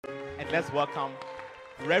And let's welcome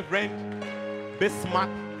Reverend Bismarck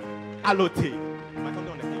Alote.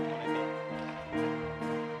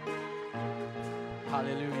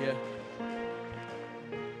 Hallelujah.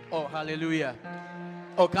 Oh, hallelujah.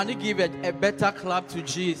 Oh, can you give a better clap to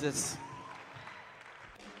Jesus?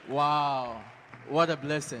 Wow. What a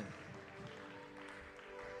blessing.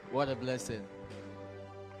 What a blessing.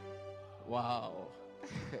 Wow.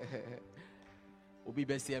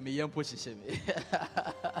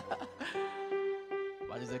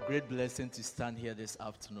 But it's a great blessing to stand here this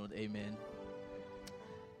afternoon. Amen.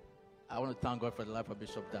 I want to thank God for the life of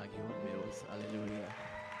Bishop Dag Heward-Mills. Hallelujah.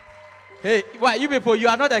 Hey, why you people, you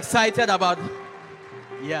are not excited about...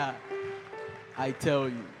 Yeah, I tell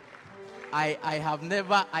you. I have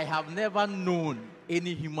never known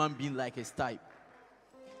any human being like his type.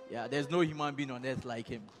 Yeah, there's no human being on earth like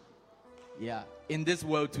him. Yeah, in this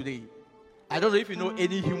world today. I don't know if you know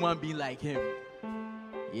any human being like him.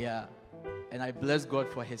 Yeah, and I bless God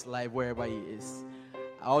for his life wherever he is.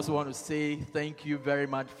 I also want to say thank you very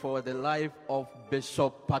much for the life of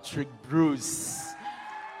Bishop Patrick Bruce.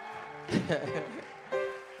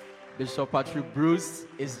 Bishop Patrick Bruce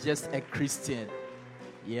is just a Christian.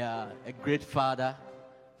 Yeah, a great father,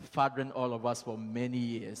 fathering all of us for many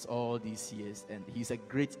years, all these years, and he's a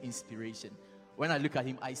great inspiration. When I look at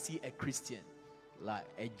him, I see a Christian, like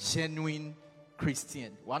a genuine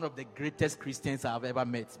Christian, one of the greatest Christians I've ever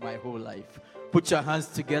met my whole life. Put your hands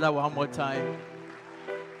together one more time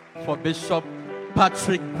for Bishop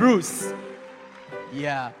Patrick Bruce.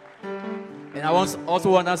 Yeah. And I also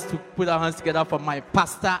want us to put our hands together for my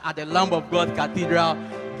pastor at the Lamb of God Cathedral,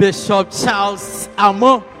 Bishop Charles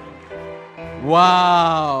Amo.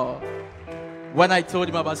 Wow. When I told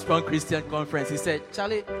him about Strong Christian Conference, he said,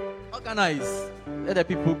 Charlie, organize. Let the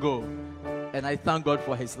people go. And I thank God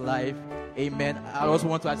for his life. Amen. I also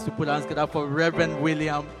want us to put our hands together for Reverend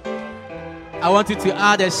William. I want you to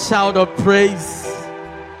add a shout of praise.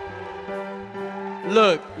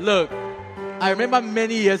 Look. I remember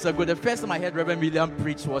many years ago, the first time I heard Reverend William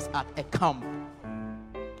preach was at a camp.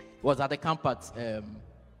 It was at a camp at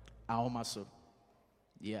Ahomaso.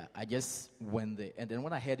 Yeah, I just went there. And then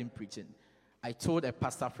when I heard him preaching, I told a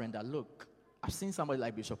pastor friend that, look, I've seen somebody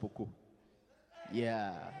like Bishop Oko.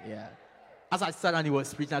 Yeah. As I sat and he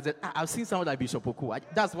was preaching, I said, I've seen somebody like Bishop Oko.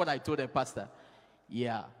 That's what I told the pastor.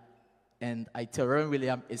 Yeah. And I tell Reverend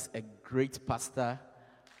William is a great pastor.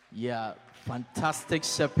 Yeah, fantastic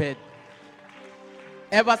shepherd.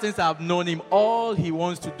 Ever since I've known him, all he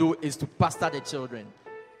wants to do is to pastor the children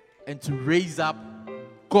and to raise up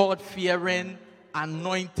God-fearing,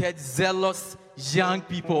 anointed, zealous young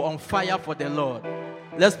people on fire for the Lord.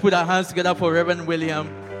 Let's put our hands together for Reverend William.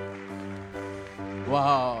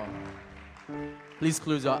 Wow. Please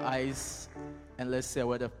close your eyes and let's say a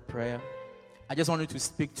word of prayer. I just want you to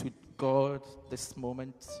speak to God this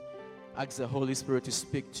moment. Ask the Holy Spirit to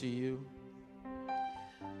speak to you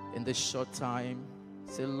in this short time.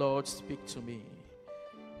 Say, Lord, speak to me.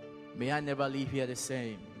 May I never leave here the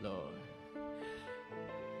same, Lord.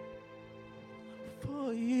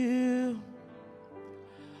 For you,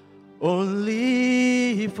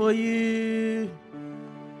 only for you,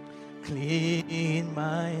 clean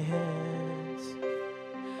my hands,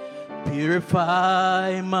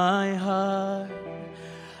 purify my heart.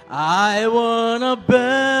 I wanna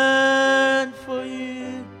burn for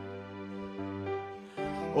you,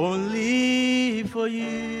 only for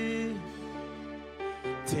you.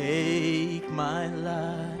 Take my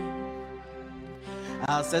life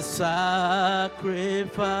as a sacrifice.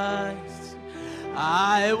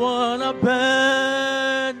 I wanna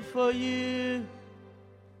burn for you,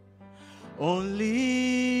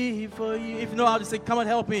 only for you. If you know how to say, come and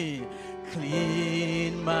help me.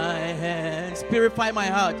 Clean my hands, purify my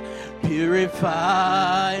heart,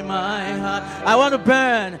 purify my heart. I want to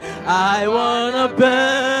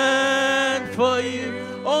burn for you,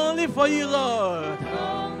 only for you, Lord.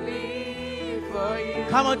 Only for you.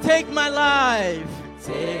 Come on, take my life,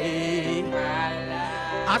 Take my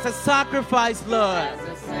life as a sacrifice, Lord. as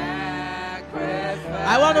a sacrifice.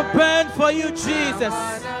 I want to burn for you, Jesus.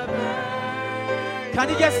 Can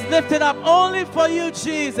you just lift it up? Only for you,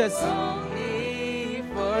 Jesus. Only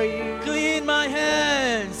for you. Clean my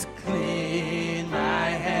hands, clean my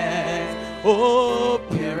hands. Oh,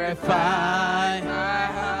 purify.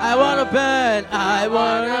 I want to burn, I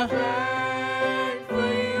want to burn for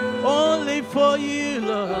you. only for you,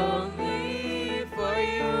 Lord. Only for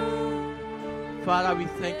you. Father, we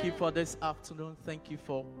thank you for this afternoon. Thank you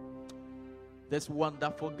for this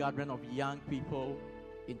wonderful gathering of young people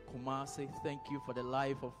in Kumasi. Thank you for the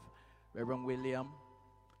life of Reverend William.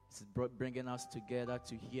 This is bringing us together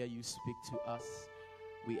to hear you speak to us.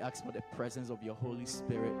 We ask for the presence of your Holy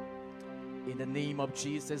Spirit. In the name of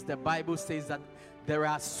Jesus, the Bible says that there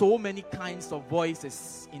are so many kinds of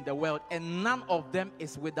voices in the world, and none of them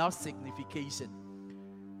is without signification.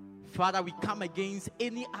 Father, we come against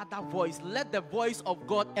any other voice. Let the voice of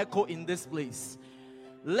God echo in this place.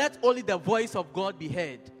 Let only the voice of God be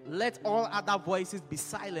heard. Let all other voices be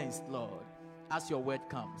silenced, Lord, as your word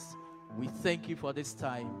comes. We thank you for this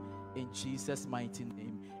time. In Jesus' mighty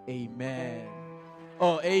name, amen.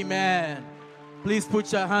 Oh, amen. Please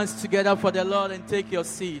put your hands together for the Lord and take your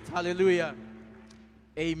seat. Hallelujah.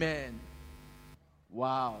 Amen.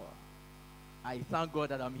 Wow. I thank God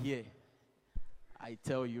that I'm here. I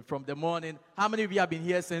tell you, from the morning, how many of you have been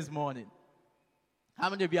here since morning? How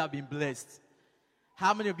many of you have been blessed?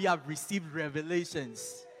 How many of you have received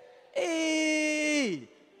revelations? Hey!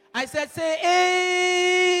 I said, say,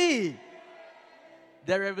 hey!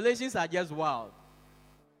 The revelations are just wild.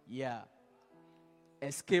 Yeah.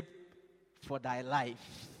 Escape for thy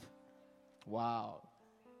life. Wow.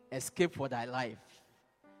 Escape for thy life.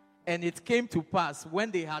 And it came to pass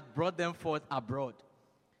when they had brought them forth abroad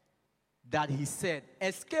that he said,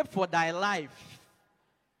 escape for thy life.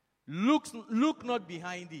 Look not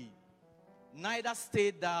behind thee, neither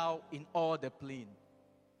stay thou in all the plain.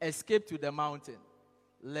 Escape to the mountain,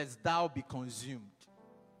 lest thou be consumed.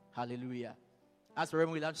 Hallelujah. As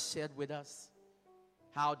Reverend William shared with us,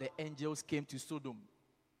 how the angels came to Sodom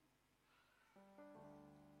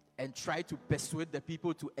and tried to persuade the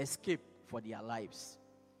people to escape for their lives,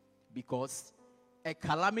 because a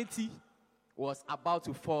calamity was about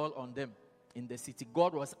to fall on them in the city.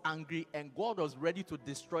 God was angry and God was ready to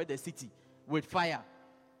destroy the city with fire.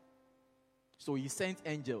 So he sent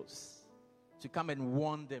angels to come and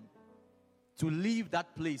warn them to leave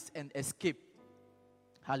that place and escape.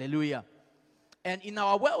 Hallelujah. And in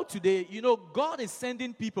our world today, you know, God is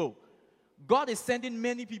sending people. God is sending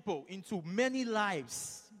many people into many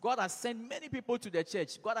lives. God has sent many people to the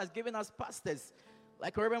church. God has given us pastors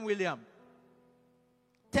like Reverend William,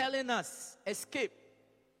 telling us, escape.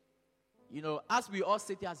 You know, as we all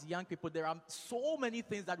sit here as young people, there are so many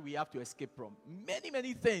things that we have to escape from. Many,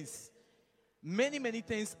 many things. Many, many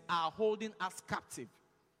things are holding us captive.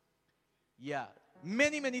 Yeah.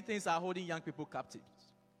 Many, many things are holding young people captive.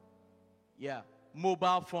 Yeah.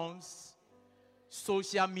 Mobile phones,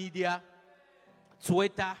 social media,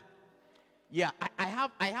 Twitter. Yeah. I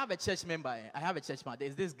have a church member. I have a church member.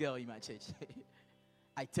 There's this girl in my church.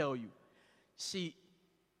 I tell you.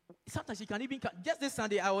 Sometimes she can even come. Just this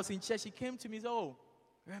Sunday, I was in church. She came to me and said, oh,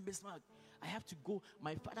 Reverend Bismarck, I have to go.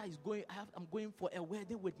 My father is going. I'm going for a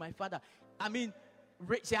wedding with my father. I mean,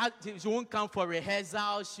 she won't come for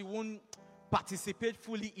rehearsal. She won't participate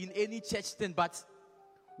fully in any church thing. But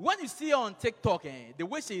when you see her on TikTok, the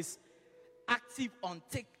way she is active on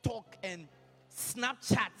TikTok and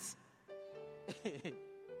Snapchat,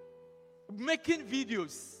 making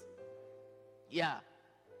videos, yeah,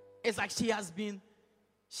 it's like she has been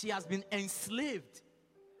enslaved,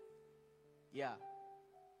 yeah,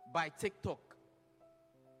 by TikTok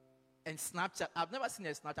and Snapchat. I've never seen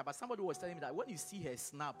her Snapchat, but somebody was telling me that when you see her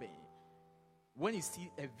snapping, when you see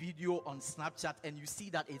a video on Snapchat and you see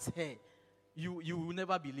that it's her, you will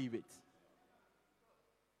never believe it.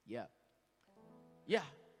 Yeah. Yeah.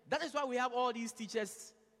 That is why we have all these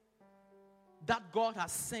teachers that God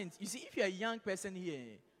has sent. You see, if you're a young person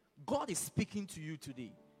here, God is speaking to you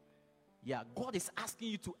today. Yeah, God is asking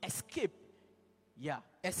you to escape. Yeah,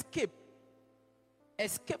 escape.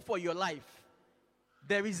 Escape for your life.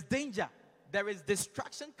 There is danger. There is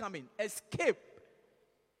distraction coming. Escape.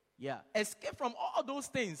 Yeah, escape from all those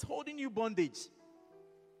things holding you bondage.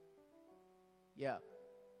 Yeah.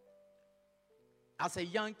 As a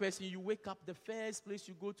young person, you wake up, the first place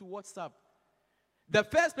you go to WhatsApp. The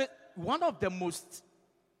first place, one of the most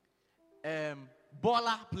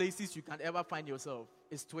baller places you can ever find yourself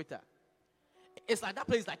is Twitter. It's like that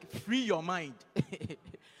place, like, free your mind.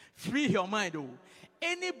 Free your mind, oh.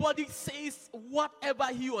 Anybody says whatever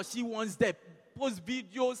he or she wants there, post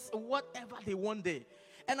videos, whatever they want there.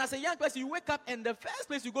 And as a young person, you wake up and the first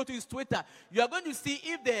place you go to is Twitter. You are going to see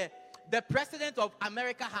if the president of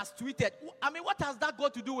America has tweeted. I mean, what has that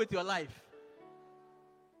got to do with your life?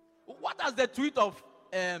 What has the tweet of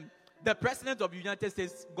the president of the United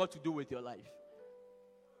States got to do with your life?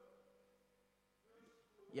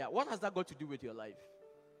 Yeah, what has that got to do with your life?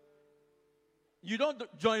 You don't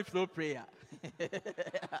join flow prayer.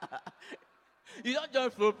 You don't join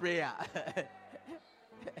flow prayer.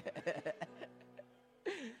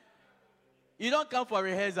 You don't come for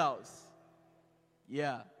rehearsals.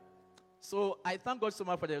 Yeah. So I thank God so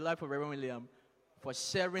much for the life of Reverend William for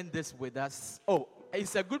sharing this with us. Oh,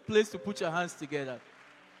 it's a good place to put your hands together.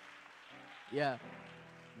 Yeah.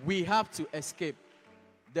 We have to escape.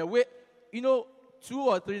 The way, 2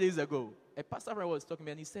 or 3 days ago, a pastor friend was talking to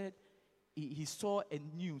me and he said he saw a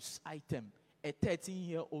news item. A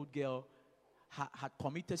 13-year-old girl had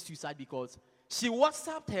committed suicide because she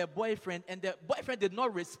WhatsApped her boyfriend and the boyfriend did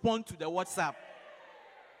not respond to the WhatsApp.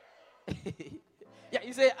 Yeah,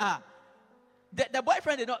 you say, the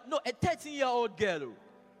boyfriend did not, no, a 13-year-old girl.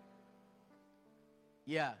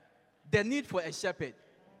 Yeah, the need for a shepherd.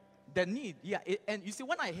 The need, yeah. And you see,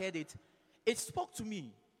 when I heard it, it spoke to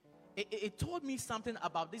me. It told me something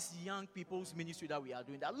about this young people's ministry that we are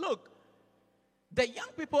doing. That look, the young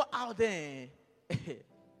people out there,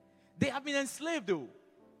 they have been enslaved though.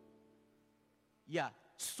 Yeah,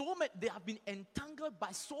 they have been entangled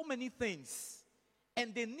by so many things.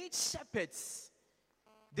 And they need shepherds.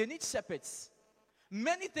 They need shepherds.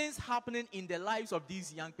 Many things happening in the lives of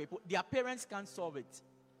these young people. Their parents can't solve it.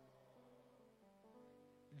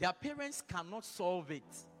 Their parents cannot solve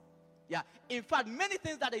it. Yeah. In fact, many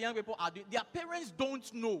things that the young people are doing, their parents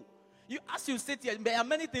don't know. As you sit here, there are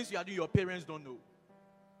many things you are doing your parents don't know.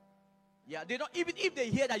 Yeah. They don't, even if they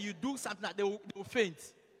hear that you do something, that they will faint.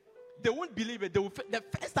 They won't believe it. The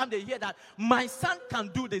first time they hear that my son can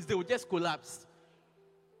do this, they will just collapse.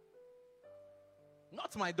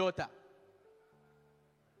 Not my daughter.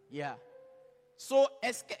 Yeah. So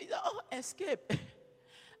escape. Escape.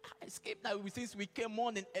 Escape that since we came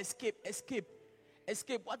on and escape.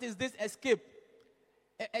 What is this escape?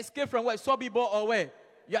 Escape from where? Sobibor or where?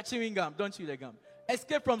 You are chewing gum. Don't chew the gum.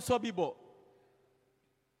 Escape from Sobibor.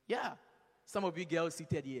 Yeah. Some of you girls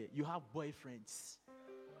seated here, you have boyfriends.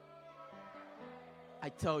 I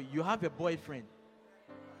tell you, you have a boyfriend.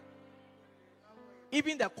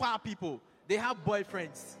 Even the choir people, they have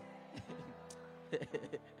boyfriends.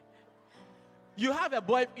 You have a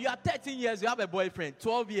boy, you are 13 years, you have a boyfriend,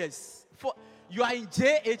 12 years. You are in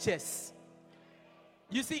JHS.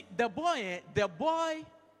 You see, the boy,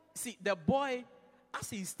 as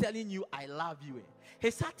he's telling you, I love you,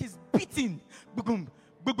 his heart is beating, boom,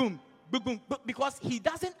 boom, boom, because he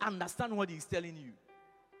doesn't understand what he's telling you.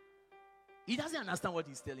 He doesn't understand what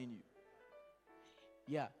he's telling you.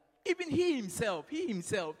 Yeah. Even he himself,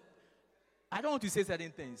 I don't want to say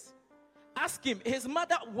certain things. Ask him, his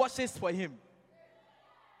mother washes for him.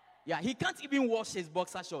 Yeah, he can't even wash his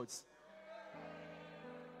boxer shorts.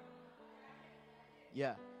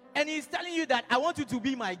 Yeah. And he's telling you that I want you to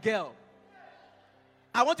be my girl.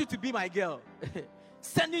 I want you to be my girl.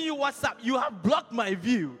 Sending you WhatsApp, you have blocked my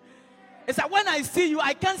view. It's like when I see you,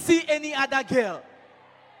 I can't see any other girl.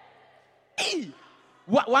 Hey!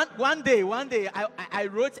 One day, I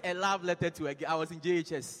wrote a love letter to a girl. I was in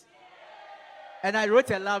JHS. And I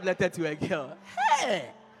wrote a love letter to a girl. Hey!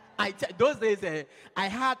 Those days, I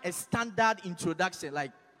had a standard introduction.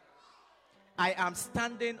 Like, I am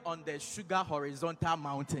standing on the sugar horizontal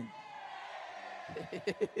mountain.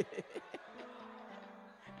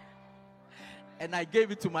 And I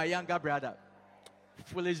gave it to my younger brother.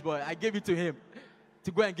 Foolish boy. I gave it to him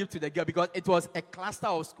to go and give to the girl because it was a cluster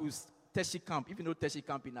of schools. Teshi Camp. If you know Teshi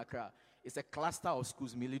Camp in Accra, it's a cluster of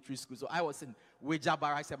schools, military schools. So I was in Weja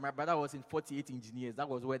Barracks and my brother was in 48 Engineers. That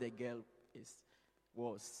was where the girl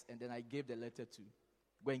was. And then I gave the letter to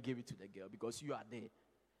go and give it to the girl because you are there.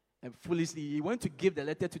 And foolishly, he went to give the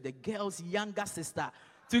letter to the girl's younger sister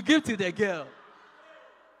to give to the girl.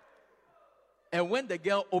 And when the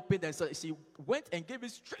girl opened and saw it, she went and gave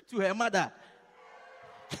it straight to her mother.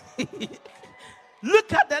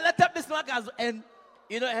 Look at the letter, Bismarck, and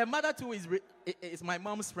her mother too is my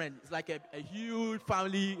mom's friend. It's like a huge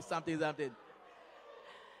family, something.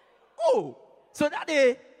 Oh, so that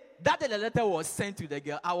day the letter was sent to the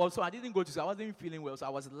girl. I didn't go to school. I wasn't feeling well, so I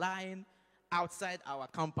was lying outside our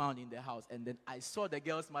compound in the house, and then I saw the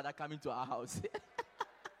girl's mother coming to our house.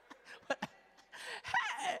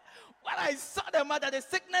 Hey, when I saw the mother, the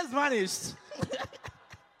sickness vanished.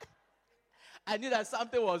 I knew that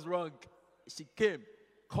something was wrong. She came,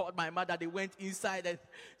 called my mother. They went inside and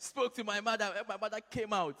spoke to my mother. My mother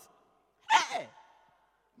came out. Hey!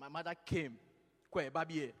 My mother came. Kwe,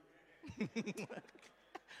 baby.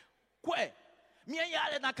 Kwe. Miya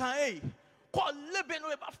yale na kai. Ko lebe no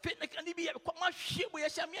ba fit na kan bi ko ma hwe bo ya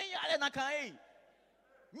sha miya yale na kai.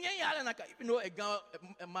 Miya yale na kai. If you know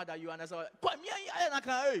a mother, you understand. Ko miya yale na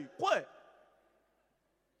kai. Kwe.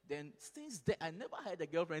 Then since then, I never had a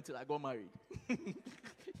girlfriend till I got married.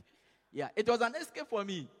 Yeah, it was an escape for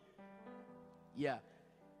me. Yeah,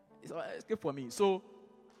 it's an escape for me. So,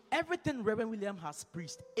 everything Reverend William has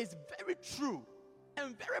preached is very true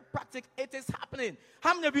and very practical. It is happening.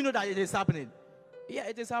 How many of you know that it is happening? Yeah,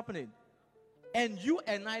 it is happening. And you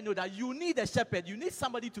and I know that you need a shepherd. You need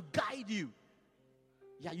somebody to guide you.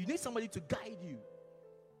 Yeah, you need somebody to guide you.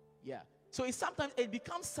 Yeah. So sometimes it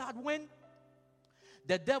becomes sad when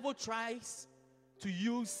the devil tries to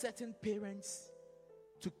use certain parents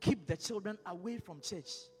to keep the children away from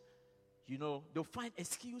church. You know, they'll find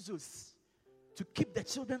excuses to keep the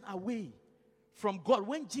children away from God.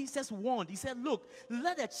 When Jesus warned, he said, look,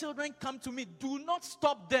 let the children come to me. Do not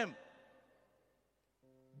stop them.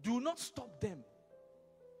 Do not stop them.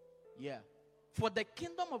 Yeah. For the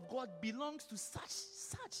kingdom of God belongs to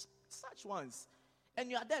such ones. And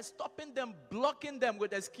you are there stopping them, blocking them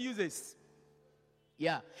with excuses.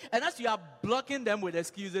 Yeah. And as you are blocking them with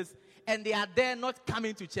excuses, and they are there not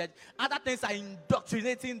coming to church, other things are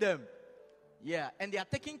indoctrinating them. Yeah. And they are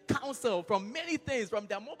taking counsel from many things, from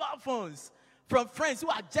their mobile phones, from friends who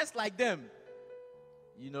are just like them.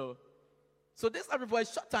 You know. So this for a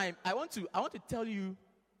short time, I want to tell you,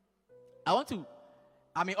 all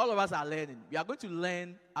of us are learning. We are going to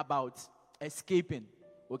learn about escaping,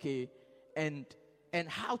 okay? And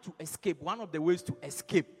how to escape. One of the ways to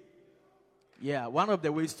escape. Yeah, one of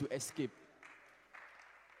the ways to escape.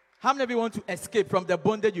 How many of you want to escape from the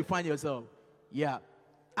bondage you find yourself? Yeah.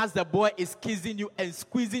 As the boy is kissing you and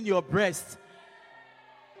squeezing your breast.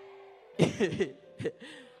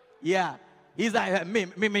 Yeah. He's like,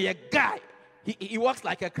 me a guy. He walks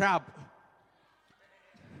like a crab.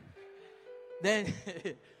 Then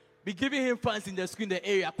be giving him fans in the screen, the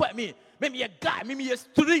area. Quite me a guy, me a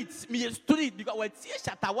street, because when see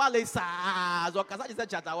Chatawale sa, so Kaza is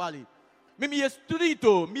Chatawale. Me a street,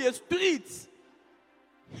 oh, me a street.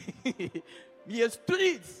 Me a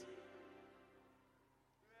street.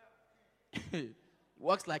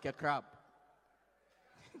 Walks like a crab.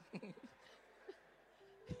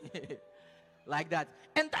 Like that.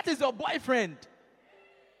 And that is your boyfriend.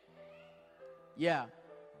 Yeah.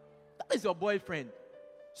 That is your boyfriend.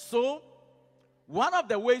 So, one of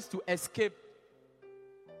the ways to escape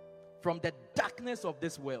from the darkness of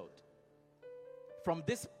this world, from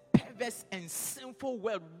this perverse and sinful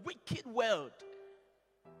world, wicked world,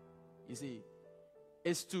 you see,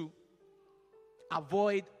 is to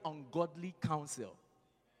avoid ungodly counsel.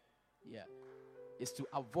 Yeah. Is to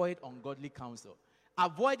avoid ungodly counsel.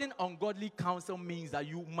 Avoiding ungodly counsel means that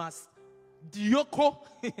you must dioko.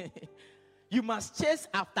 You must chase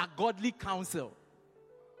after godly counsel.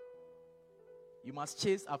 You must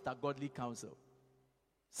chase after godly counsel.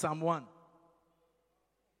 Psalm 1.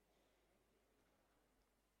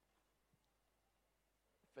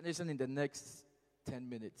 Finishing in the next 10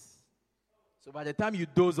 minutes. So by the time you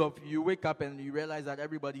doze off, you wake up and you realize that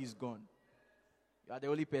everybody is gone. You are the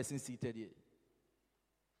only person seated here.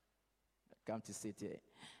 Come to sit here.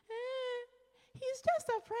 He's just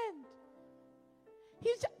a friend.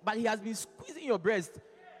 But he has been squeezing your breast.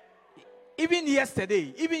 Even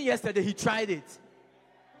yesterday he tried it.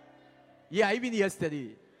 Yeah, even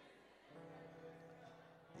yesterday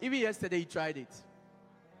he tried it.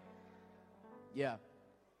 Yeah.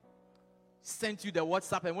 Sent you the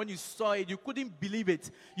WhatsApp, and when you saw it, you couldn't believe it.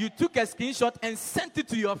 You took a screenshot and sent it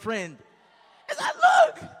to your friend. It's like,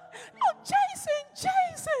 look, Jason,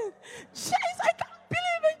 I can't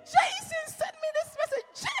believe it. Jason sent me this message.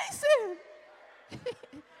 Jason.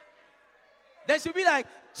 They should be like,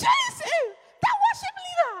 Jason, that worship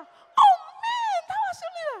leader. Oh man, that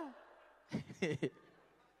worship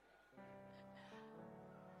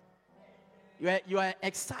leader. You are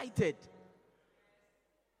excited.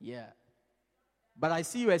 Yeah. But I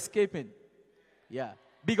see you escaping. Yeah.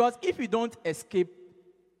 Because if you don't escape,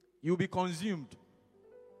 you'll be consumed.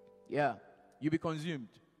 Yeah. You'll be consumed.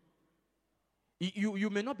 You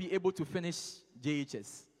may not be able to finish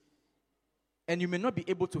JHS. And you may not be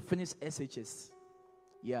able to finish SHS.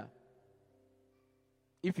 Yeah.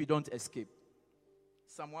 If you don't escape.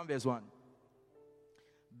 Psalm 1 verse 1.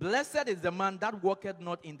 Blessed is the man that walketh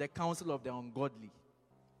not in the counsel of the ungodly.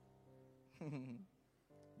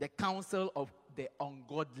 The counsel of the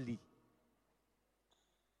ungodly.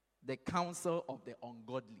 The counsel of the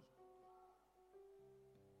ungodly.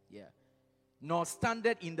 Yeah. Nor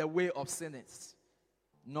standeth in the way of sinners,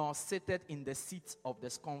 nor sitteth in the seat of the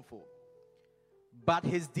scornful. But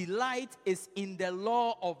his delight is in the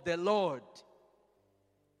law of the Lord,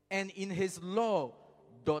 and in his law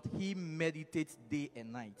doth he meditate day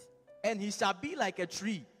and night. And he shall be like a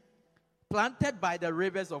tree planted by the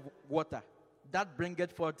rivers of water, that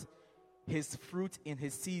bringeth forth his fruit in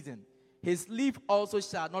his season. His leaf also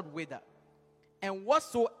shall not wither, and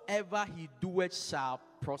whatsoever he doeth shall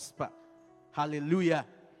prosper. Hallelujah.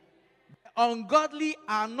 The ungodly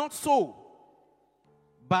are not so,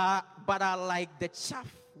 but are like the chaff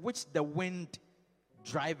which the wind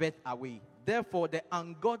driveth away. Therefore, the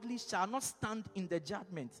ungodly shall not stand in the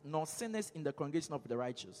judgment, nor sinners in the congregation of the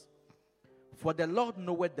righteous. For the Lord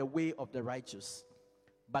knoweth the way of the righteous,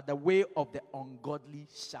 but the way of the ungodly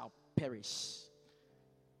shall perish.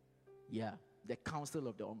 Yeah, the counsel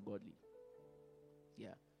of the ungodly.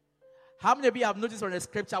 Yeah. How many of you have noticed from the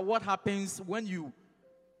scripture what happens when you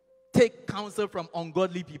take counsel from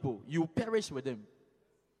ungodly people? You perish with them.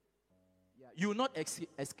 Yeah. You will not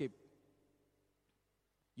escape.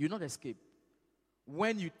 You will not escape.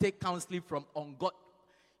 When you take counseling from ungodly.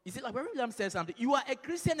 You see, like when William says something, you are a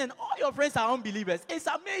Christian and all your friends are unbelievers. It's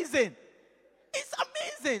amazing. It's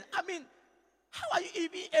amazing. I mean, how are you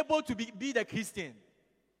even able to be the Christian?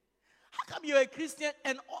 How come you're a Christian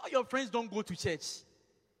and all your friends don't go to church?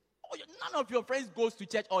 None of your friends goes to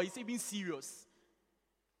church or is even serious.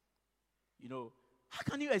 You know, how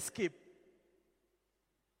can you escape?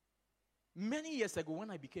 Many years ago when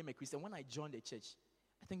I became a Christian, when I joined the church,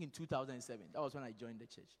 I think in 2007, that was when I joined the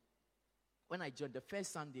church. When I joined the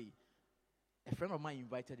first Sunday, a friend of mine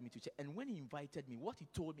invited me to church. And when he invited me, what he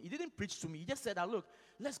told me, he didn't preach to me. He just said, look,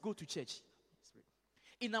 let's go to church.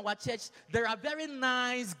 In our church, there are very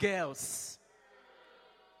nice girls.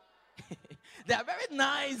 There are very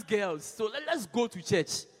nice girls. So let's go to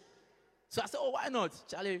church. So I said, why not?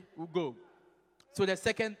 Charlie, we'll go. So the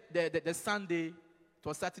Sunday, it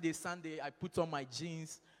was Saturday, Sunday, I put on my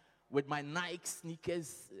jeans with my Nike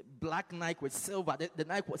sneakers, black Nike with silver. The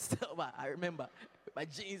Nike was silver, I remember. My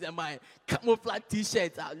jeans and my camouflage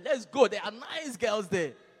t-shirts. Let's go. There are nice girls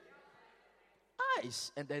there.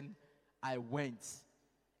 Nice. And then I went.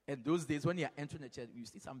 And those days when you are entering the church, you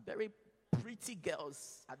see some very pretty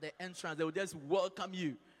girls at the entrance. They will just welcome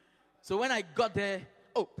you. So when I got there,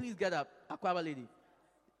 oh, please get up. Aquaba lady.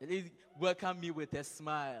 The lady welcomed me with a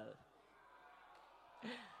smile.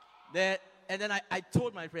 And then I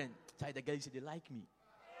told my friend, the girls, they like me.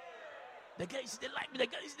 The girls, they like me. The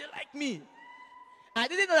girls, they like me. I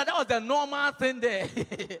didn't know that was the normal thing there.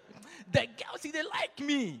 The girls, they like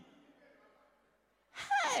me.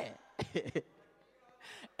 Hey.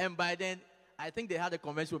 And by then, I think they had a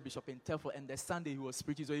convention with Bishop Intefel, and the Sunday he was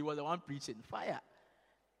preaching, so he was the one preaching. Fire.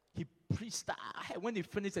 He preached. When he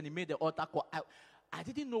finished and he made the altar call, I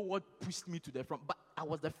didn't know what pushed me to the front, but I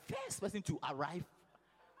was the first person to arrive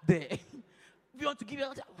there. If you want to give you,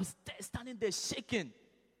 I was standing there shaking.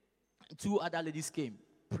 Two other ladies came,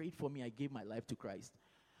 prayed for me. I gave my life to Christ.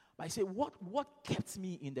 But I said, what kept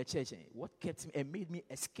me in the church, what kept me and made me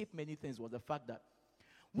escape many things was the fact that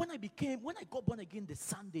when I got born again the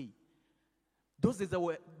Sunday, those days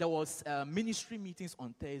there was ministry meetings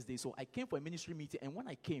on Thursday. So I came for a ministry meeting, and when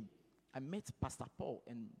I came, I met Pastor Paul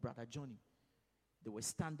and Brother Johnny. They were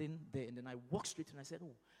standing there, and then I walked straight and I said,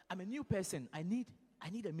 oh, I'm a new person. I need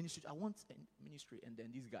a ministry. I want a ministry. And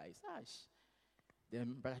then these guys,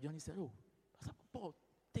 then Brother Johnny said, oh, Pastor Paul,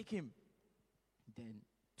 take him. Then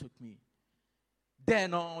took me.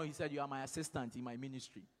 Then he said, you are my assistant in my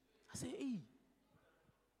ministry. I said, hey.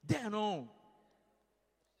 Then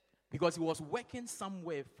because he was working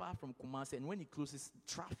somewhere far from Kumasi, and when he closes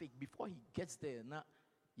traffic, before he gets there,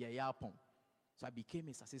 so I became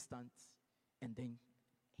his assistant, and then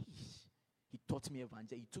he taught me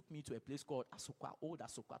evangelism. He took me to a place called Asokwa, old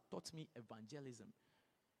Asokwa, taught me evangelism.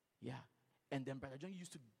 Yeah. And then Brother John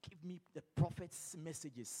used to give me the prophet's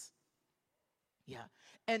messages. Yeah.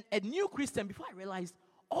 And a new Christian, before I realized,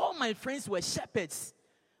 all my friends were shepherds.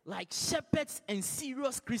 Like shepherds and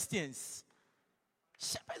serious Christians.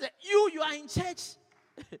 Shepherds, you are in church.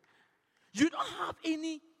 You don't have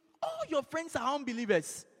any. All your friends are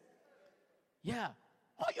unbelievers. Yeah.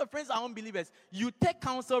 All your friends are unbelievers. You take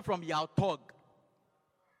counsel from Yautog,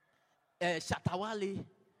 Shatawale,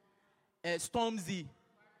 Stormzy,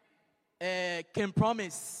 Ken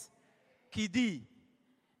Promise, Kidi,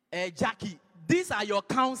 Jackie. These are your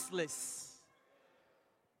counselors.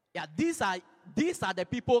 Yeah, these are the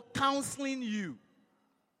people counseling you.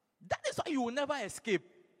 That is why you will never escape.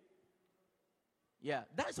 Yeah,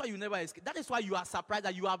 that is why you never escape. That is why you are surprised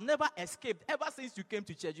that you have never escaped. Ever since you came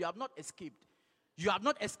to church, you have not escaped. You have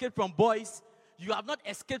not escaped from boys. You have not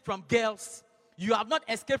escaped from girls. You have not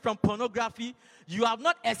escaped from pornography. You have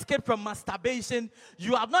not escaped from masturbation.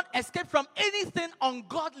 You have not escaped from anything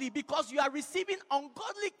ungodly because you are receiving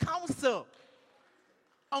ungodly counsel.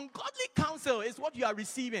 Ungodly counsel is what you are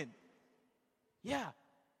receiving. Yeah.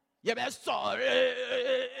 Yeah, but sorry.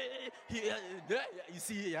 You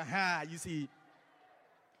see.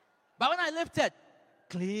 But when I lifted,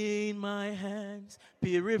 clean my hands,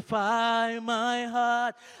 purify my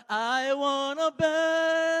heart. I want to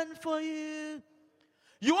burn for you.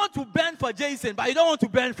 You want to burn for Jason, but you don't want to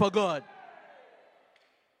burn for God.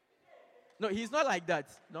 No, he's not like that.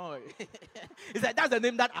 No. It's like that's the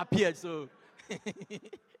name that appeared. So,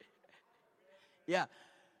 yeah.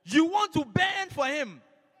 You want to burn for him.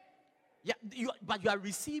 Yeah, but you are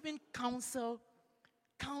receiving counsel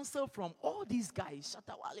from all these guys.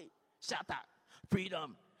 Shatta Wale, Shatta,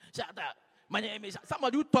 Freedom, Shatta. My name is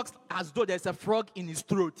somebody who talks as though there's a frog in his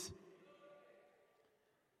throat.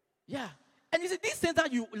 Yeah. And you see, these things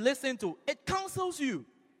that you listen to, it counsels you.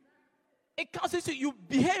 It counsels you. You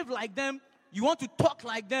behave like them. You want to talk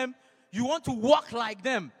like them. You want to walk like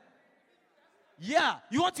them. Yeah.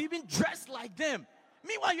 You want to even dress like them.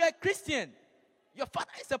 Meanwhile, you're a Christian. Your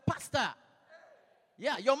father is a pastor.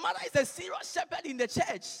 Yeah. Your mother is a serious shepherd in the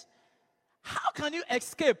church. How can you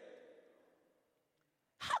escape?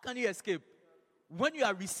 How can you escape? When you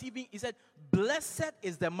are receiving, he said, blessed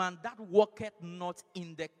is the man that walketh not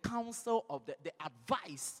in the counsel of the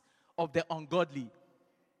advice of the ungodly.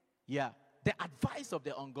 Yeah, the advice of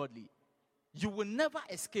the ungodly. You will never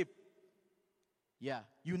escape. Yeah,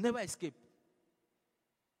 you never escape.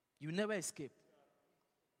 You never escape.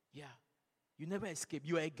 Yeah, you never escape.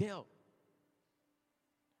 You are a girl.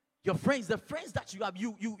 Your friends, the friends that you have,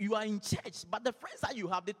 you are in church, but the friends that you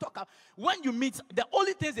have, they talk about, when you meet, the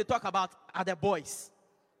only things they talk about are the boys.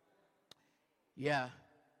 Yeah.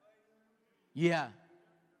 Yeah.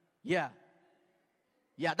 Yeah.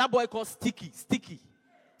 Yeah, that boy called Sticky.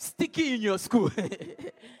 Sticky in your school.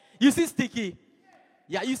 You see Sticky?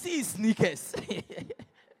 Yeah, you see his sneakers.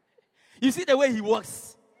 You see the way he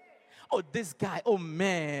walks. Oh, this guy, oh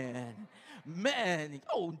man.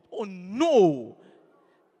 Oh no.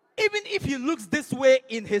 Even if he looks this way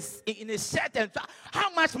in his shirt and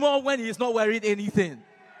how much more when he is not wearing anything?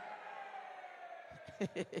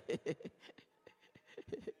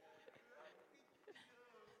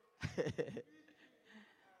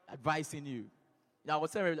 Advising you. Now, I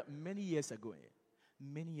was saying many years ago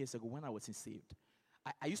when I wasn't saved,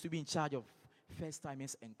 I used to be in charge of first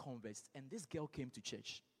timers and converts, and this girl came to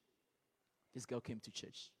church.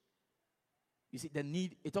 You see, the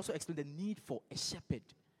need, it also explained the need for a shepherd.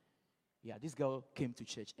 Yeah, this girl came to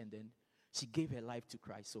church and then she gave her life to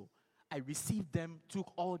Christ. So I received them,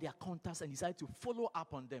 took all their contacts and decided to follow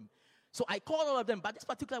up on them. So I called all of them, but this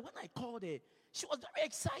particular, when I called her, she was very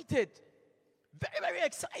excited. Very, very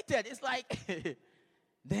excited. It's like,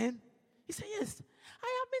 then he said, yes,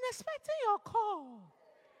 I have been expecting your call.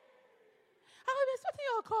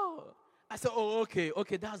 I said, oh,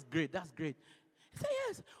 okay, that's great. He said,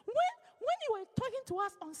 yes, when you were talking to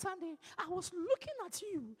us on Sunday, I was looking at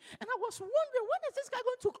you, and I was wondering, when is this guy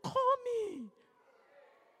going to call me?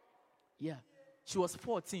 Yeah. She was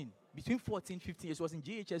 14. Between 14 and 15 years. She was in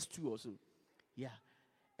GHS 2 or so. Yeah.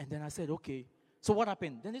 And then I said, okay. So what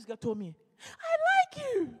happened? Then this guy told me, I like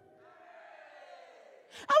you.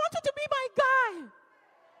 I want you to be my guy.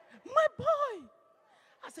 My boy.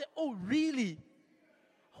 I said, oh, really?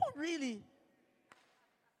 Oh, really?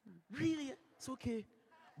 Really? It's okay.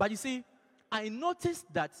 But you see, I noticed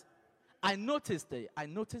that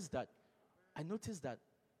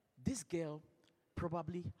this girl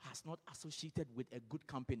probably has not associated with a good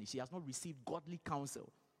company. She has not received godly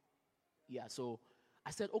counsel. Yeah, so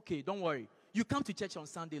I said, okay, don't worry. You come to church on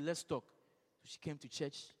Sunday, let's talk. So she came to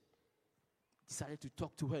church, decided to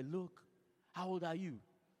talk to her. Look, how old are you?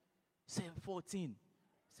 Said 14.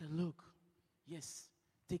 Said, look, yes,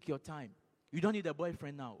 take your time. You don't need a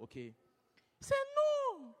boyfriend now, okay? Said, no.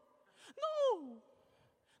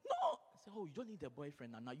 I said, oh, you don't need a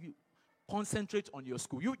boyfriend now. Now you concentrate on your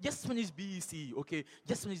school. You just finish BEC, okay?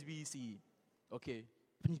 Just finish BEC, okay?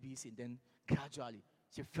 Finish BEC, then gradually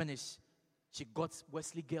she finished. She got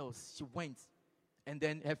Wesley Girls. She went. And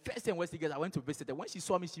then her first time Wesley Girls, I went to visit her. When she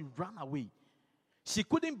saw me, she ran away. She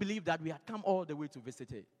couldn't believe that we had come all the way to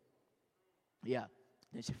visit her. Yeah.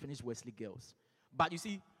 Then she finished Wesley Girls. But you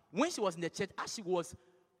see, when she was in the church, as she was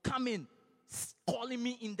coming, calling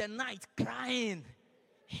me in the night, crying,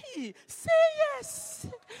 hey, say yes.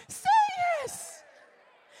 Say yes.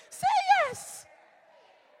 Say yes.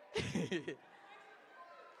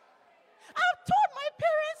 I've told my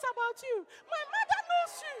parents about you. My mother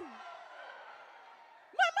knows you.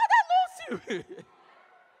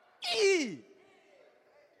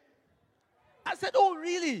 I said, oh,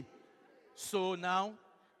 really? So now,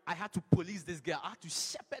 I had to police this girl. I had to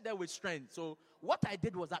shepherd her with strength. So what I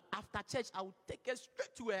did was that after church, I would take her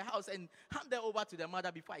straight to her house and hand her over to the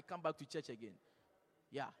mother before I come back to church again.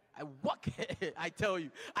 Yeah, I walk her, I tell you.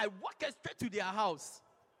 I walk her straight to their house.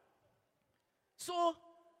 So,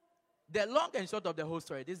 the long and short of the whole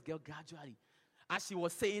story, this girl gradually, as she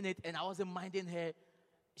was saying it and I wasn't minding her,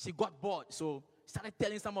 she got bored. So, started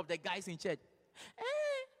telling some of the guys in church,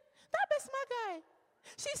 hey, that best my guy.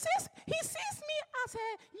 He sees me as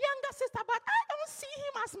a younger sister, but I don't see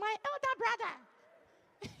him as my elder brother.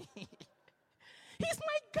 He's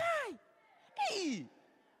my guy. Hey.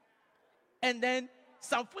 And then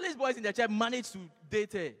some foolish boys in the church managed to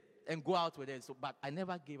date her and go out with her. So, but I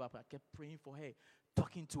never gave up. I kept praying for her,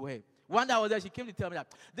 talking to her. One day I was there, she came to tell me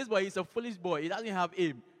that this boy is a foolish boy. He doesn't have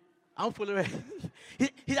aim. I don't follow her.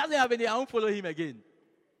 he doesn't have any. I don't follow him again.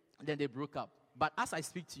 And then they broke up. But as I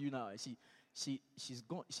speak to you now, she's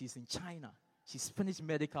gone. She's in China. She's finished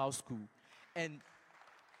medical school, and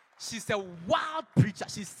she's a wild preacher.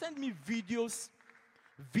 She sent me videos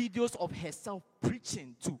of herself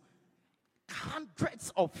preaching to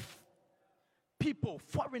hundreds of people,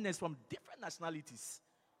 foreigners from different nationalities.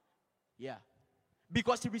 Yeah.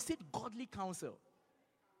 Because she received godly counsel.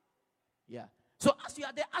 Yeah. So as you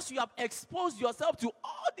are there, as you have exposed yourself to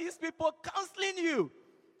all these people counseling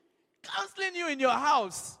you in your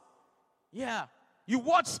house. Yeah. You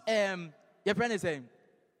watch, your friend is saying,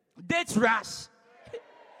 Date Rush.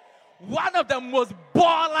 One of the most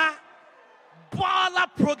baller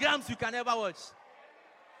programs you can ever watch.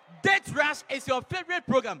 Date Rush is your favorite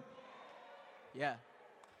program. Yeah.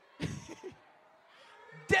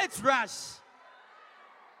 Date Rush.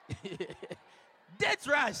 Date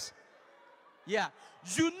Rush. Yeah.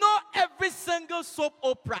 You know every single soap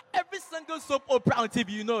opera on TV,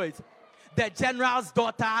 you know it. The General's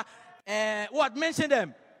Daughter. What? Mention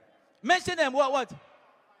them. What?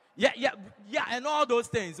 Yeah, and all those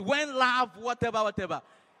things. When Love, whatever.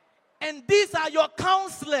 And these are your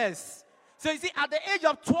counselors. So you see, at the age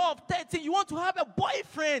of 12, 13, you want to have a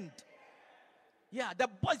boyfriend. Yeah, the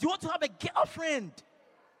boys, you want to have a girlfriend.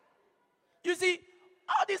 You see,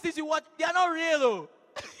 all these things you watch, they are not real, though.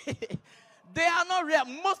 They are not real.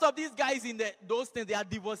 Most of these guys in those things, they are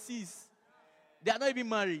divorcees. They are not even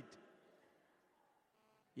married.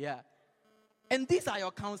 Yeah. And these are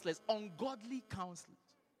your counselors, ungodly counselors.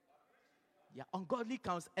 Yeah, ungodly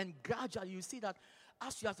counselors. And gradually you see that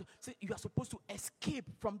as you are supposed to escape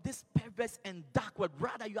from this perverse and dark world.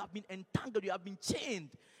 Rather, you have been entangled, you have been chained.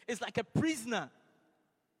 It's like a prisoner.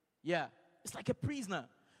 Yeah, it's like a prisoner.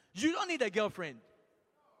 You don't need a girlfriend.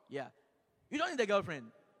 Yeah, you don't need a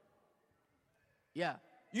girlfriend. Yeah,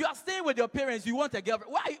 you are staying with your parents. You want a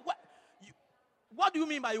girlfriend. Why? What do you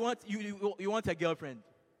mean by you want a girlfriend?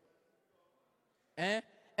 And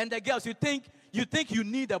the girls, you think you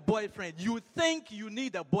need a boyfriend. You think you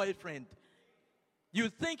need a boyfriend.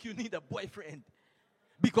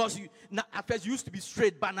 Because at first you used to be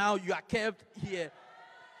straight, but now you are curved here.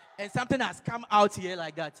 And something has come out here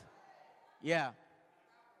like that. Yeah.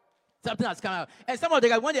 Something has come out. And some of the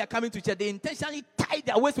guys, when they are coming to church, they intentionally tie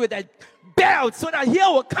their waist with a belt so that hair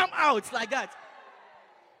will come out like that.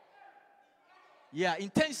 Yeah,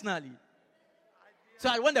 intentionally. So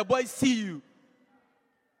that when the boys see you,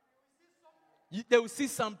 they will see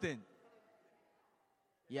something.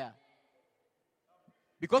 Yeah.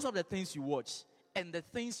 Because of the things you watch and the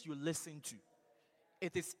things you listen to,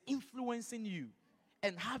 it is influencing you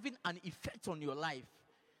and having an effect on your life.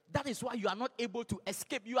 That is why you are not able to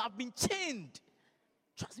escape. You have been chained.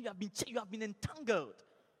 Trust me, you have been chained. You have been entangled.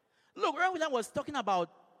 Look, Reverend William was talking about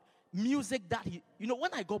music that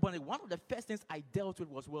when I got born, one of the first things I dealt with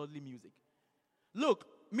was worldly music. Look,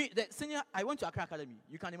 the senior, I went to Accra Academy.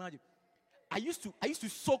 You can imagine. I used to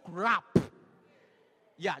soak rap.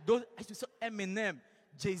 Yeah, I used to soak Eminem,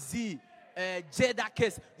 Jay-Z,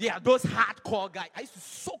 Jadakiss. Yeah, those hardcore guys. I used to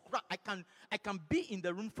soak rap. I can be in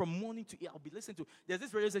the room from morning to I'll be listening to. There's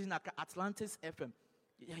this radio station at Atlantis FM.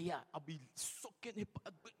 Yeah. I'll be soaking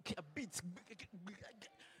beats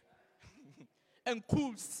and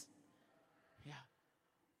cools.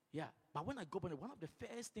 Yeah. But when I got born, one of the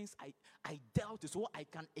first things I dealt with so I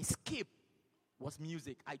can escape was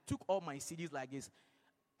music. I took all my CDs like this.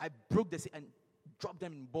 I broke the CD and dropped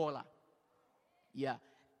them in Bola. Yeah.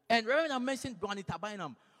 And when I mentioned Juanita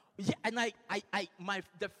Bynum, yeah, and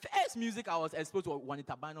the first music I was exposed to was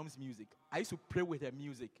Juanita Bynum's music. I used to pray with her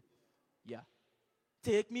music. Yeah.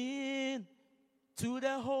 Take me in to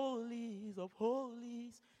the holies of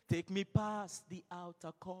holies. Take me past the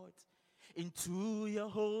outer court into your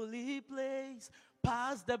holy place,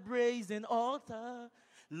 past the brazen altar.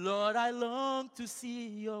 Lord, I long to see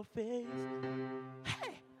your face.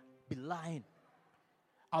 Hey,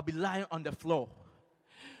 I'll be lying on the floor.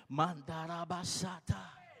 Mandarabashata,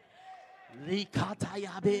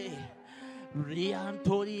 Rikatayabe,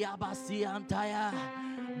 Riantoriabasiantaya.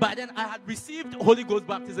 By then I had received Holy Ghost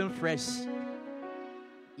baptism fresh.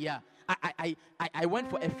 Yeah. I went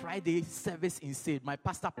for a Friday service in Sade. My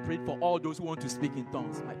pastor prayed for all those who want to speak in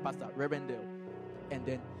tongues. My pastor, Reverend Dale. and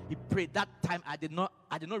then he prayed. That time I did not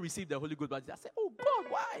receive the Holy Ghost, but I said, oh God,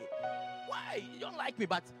 why? Why? You don't like me?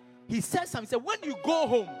 But he said something. He said, when you go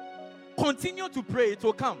home, continue to pray, it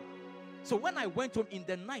will come. So when I went home in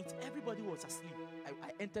the night, everybody was asleep.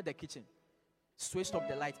 I entered the kitchen, switched off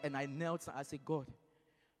the light, and I knelt and I said, God,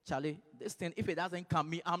 Charlie, this thing, if it doesn't come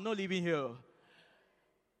me, I'm not leaving here.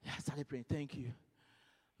 Yeah, I started praying. Thank you.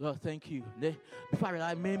 Lord, thank you. Before I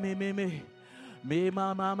realized, me,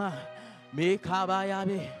 mama, me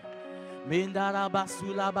kabayabe, me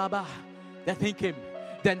ndarabasula baba. The thing came.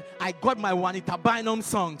 Then I got my Juanita Bynum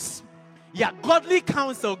songs. Yeah, godly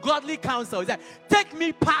counsel, godly counsel. He said, take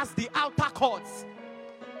me past the outer courts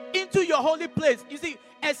into your holy place. You see,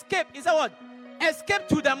 escape. Is that what? Escape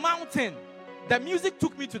to the mountain. The music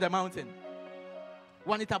took me to the mountain.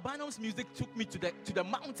 Juanita Bynum's music took me to the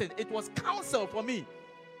mountain. It was counsel for me.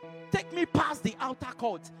 Take me past the outer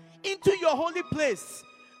court into your holy place,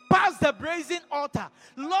 past the brazen altar.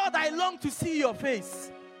 Lord, I long to see your face.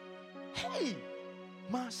 Hey,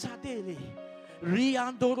 Mashadele,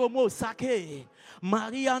 Riandoromo Sake,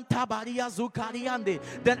 Marian Tabaria Zukariande.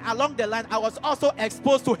 Then along the line, I was also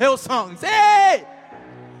exposed to hill songs. Hey,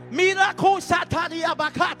 Miracle Shataria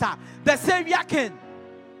Bakata, the Savior King.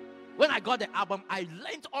 When I got the album, I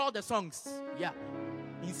learned all the songs. Yeah,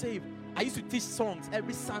 in Save. I used to teach songs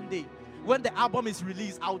every Sunday. When the album is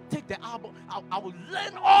released, I'll take the album. I will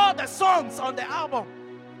learn all the songs on the album.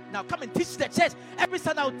 Now come and teach the church. Every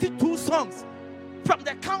Sunday I'll teach 2 songs from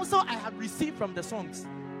the counsel I have received from the songs.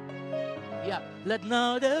 Yeah. Let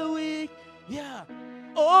now the weak, yeah,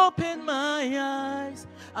 open my eyes.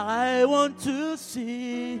 I want to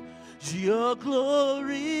see your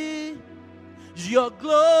glory. Your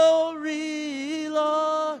glory,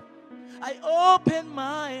 Lord. I open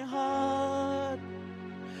my heart.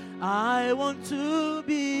 I want to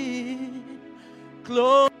be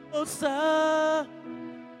closer,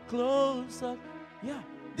 closer. Yeah,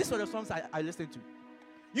 these are the songs I listen to.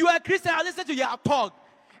 You are a Christian, I listen to your talk.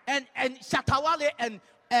 And Shatawale and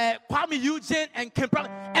Kwame Eugene and Kempra.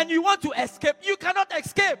 And you want to escape. You cannot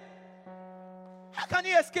escape. How can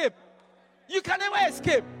you escape? You can never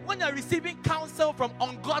escape when you're receiving counsel from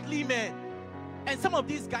ungodly men. And some of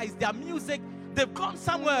these guys, their music, they've gone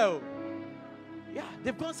somewhere. Yeah,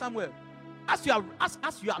 they've gone somewhere. As you are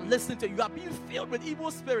listening to it, you are being filled with evil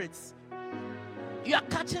spirits. You are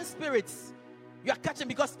catching spirits. You are catching,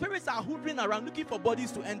 because spirits are hovering around looking for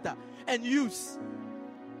bodies to enter and use.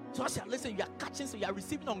 So as you are listening, you are catching, so you are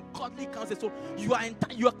receiving ungodly counsel. So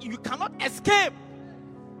you cannot escape.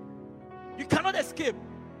 You cannot escape.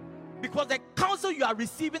 Because the counsel you are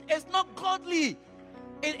receiving is not godly.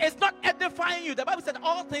 It is not edifying you. The Bible said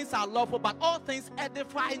all things are lawful, but all things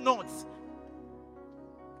edify not.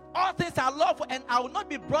 All things are lawful, and I will not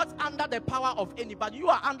be brought under the power of anybody. You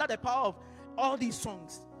are under the power of all these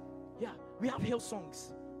songs. Yeah, we have hill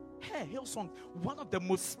songs. Hey, hill songs. One of the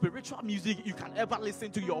most spiritual music you can ever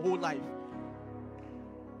listen to your whole life.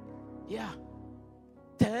 Yeah.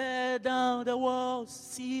 Tear down the walls,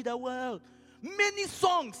 see the world. Many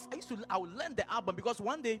songs. I would learn the album, because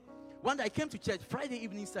one day I came to church, Friday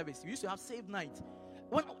evening service. We used to have save night.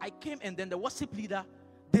 When I came and then the worship leader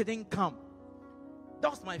didn't come. That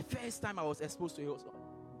was my first time I was exposed to it.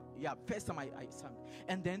 Yeah, first time I sang.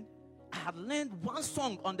 And then I had learned one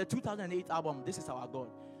song on the 2008 album, This Is Our God.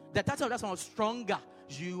 The title of that song was Stronger.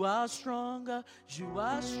 You are stronger, you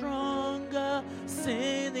are stronger.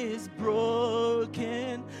 Sin is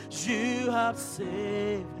broken. You have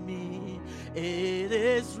saved me. It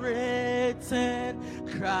is written,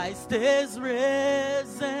 Christ is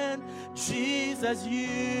risen. Jesus,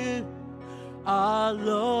 you are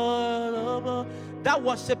Lord. That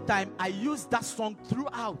worship time, I used that song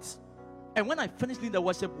throughout. And when I finished leading the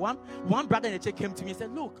worship, one brother in the church came to me and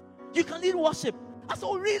said, look, you can lead worship. I said,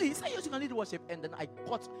 oh really? He said, yes, you can lead worship. And then I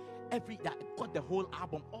got the whole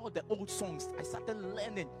album, all the old songs. I started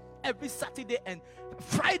learning every Saturday and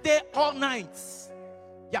Friday all nights.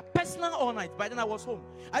 Yeah, personal all night. By then I was home.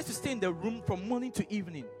 I used to stay in the room from morning to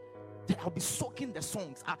evening. Then I'll be soaking the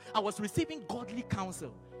songs. I was receiving godly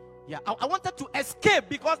counsel. Yeah, I wanted to escape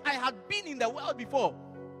because I had been in the world before.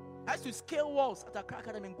 I used to scale walls at Accra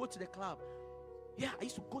Academy and go to the club. Yeah, I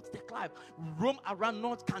used to go to the club, roam around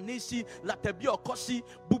North Kaneshi, Latebi Okoshi,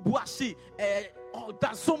 Bubuashi,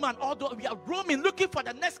 Dansoman, all those. We are roaming, looking for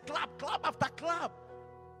the next club after club.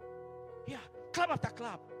 Yeah, club after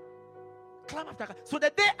club. Club after club. So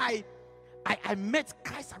the day I met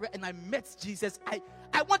Christ and I met Jesus, I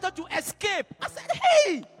wanted to escape. I said,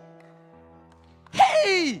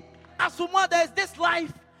 hey, Asuma, there's this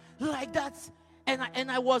life like that.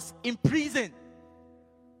 And I was in prison.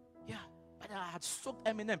 Yeah, but I had soaked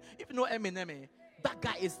Eminem. If you know Eminem, That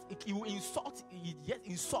guy is, you insult, he's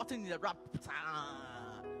insulting in the rap.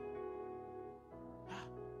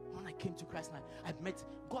 When I came to Christ, I met,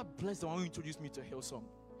 God bless the one who introduced me to Hillsong.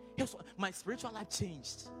 My spiritual life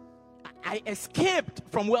changed. I escaped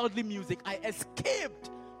from worldly music. I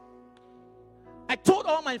escaped. I told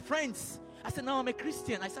all my friends, I said, now I'm a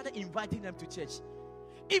Christian. I started inviting them to church.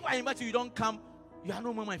 If I invite you, you don't come, you are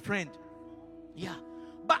no more my friend. Yeah.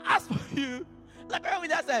 But as for you, like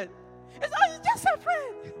I said, it's just a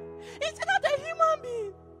friend. It's not a human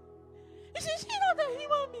being. She's not a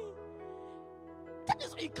human being. That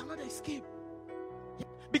is why you cannot escape. Yeah.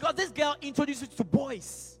 Because this girl introduced you to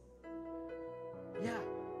boys. Yeah.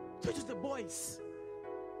 Introduced the boys.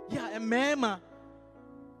 Yeah, and mama.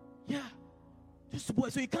 Yeah. Just the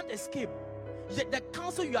boys. So you can't escape. The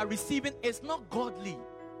counsel you are receiving is not godly.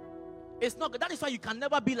 It's not. That is why you can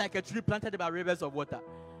never be like a tree planted by rivers of water.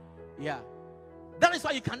 Yeah. That is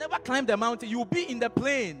why you can never climb the mountain. You will be in the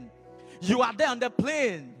plain. You are there on the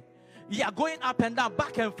plain. You are going up and down,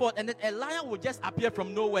 back and forth, and then a lion will just appear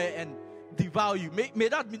from nowhere and devour you. May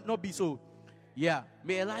that not be so. Yeah.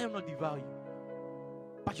 May a lion not devour you.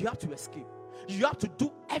 But you have to escape. You have to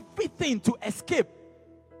do everything to escape.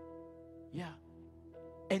 Yeah.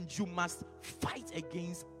 And you must fight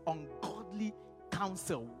against ungodly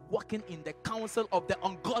counsel, walking in the counsel of the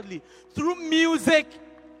ungodly through music,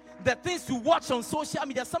 the things you watch on social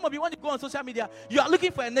media. Some of you, when you go on social media, you are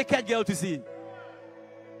looking for a naked girl to see.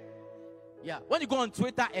 Yeah, when you go on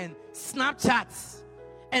Twitter and Snapchat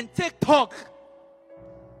and TikTok,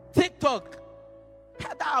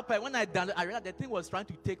 that happened when I downloaded. I realized the thing was trying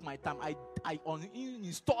to take my time. I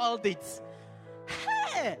uninstalled it.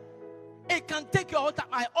 Hey, it can take your whole time.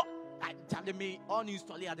 I telling me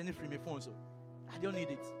uninstall it. I didn't free my phone, so I don't need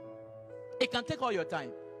it. It can take all your time.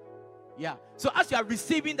 Yeah. So as you are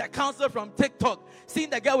receiving the counsel from TikTok, seeing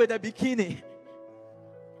the girl with the bikini.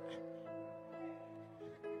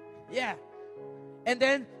 Yeah. And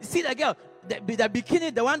then you see the girl, the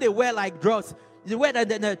bikini, the one they wear like drawers. You wear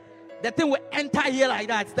the thing will enter here like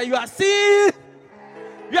that. Then you are seeing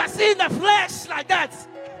the flesh like that.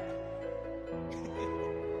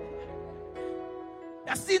 You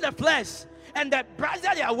are seeing the flesh. And the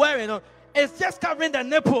brazier they are wearing, it's just covering the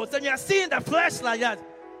nipples. And you are seeing the flesh like that.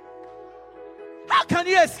 How can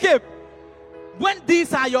you escape when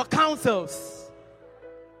these are your counsels?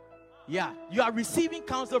 Yeah, you are receiving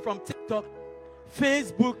counsel from TikTok,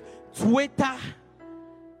 Facebook, Twitter,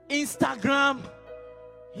 Instagram.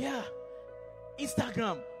 Yeah,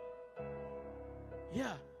 Instagram.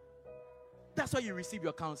 Yeah, that's why you receive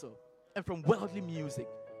your counsel. And from worldly music,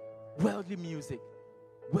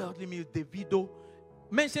 Davido.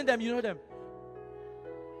 Mention them, you know them.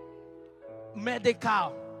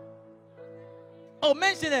 Medical. Oh,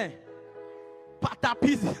 mention it.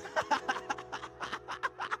 Patapizi.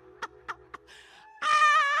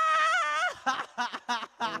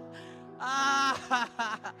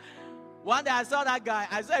 One day I saw that guy.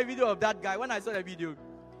 I saw a video of that guy. When I saw the video,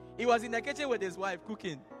 he was in the kitchen with his wife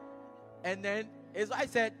cooking. And then his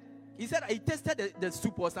wife said, he tasted the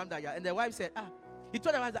soup or something like that. And the wife said, he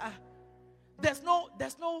told the wife, there's no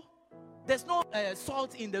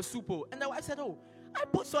salt in the soup. And the wife said, oh, I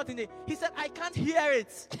put salt in it. He said, I can't hear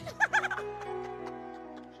it.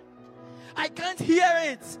 I can't hear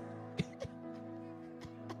it.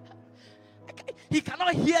 He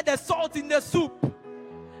cannot hear the salt in the soup.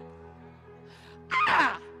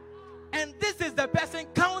 And this is the person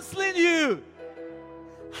counseling you.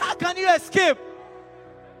 How can you escape?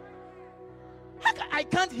 I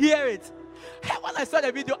can't hear it. When I saw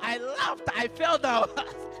the video, I laughed. I fell down.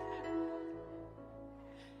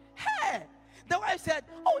 Hey, the wife said,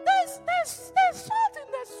 "Oh, there's salt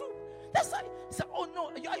in the soup." That's salt. He said, "Oh no,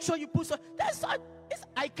 are you sure you put salt? There's salt."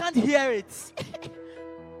 I can't hear it.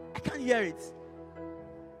 I can't hear it.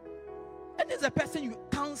 And there's a person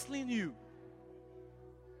counseling you.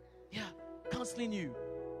 Yeah, counseling you.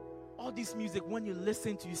 All this music, when you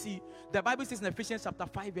listen to, you see, the Bible says in Ephesians chapter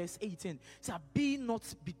 5, verse 18, so be not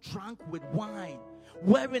be drunk with wine,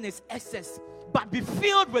 wherein is excess, but be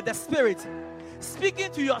filled with the Spirit,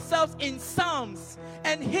 speaking to yourselves in psalms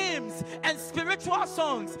and hymns and spiritual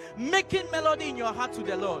songs, making melody in your heart to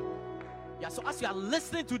the Lord. Yeah, so as you are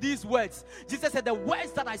listening to these words, Jesus said, the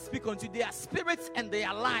words that I speak unto you, they are spirits and they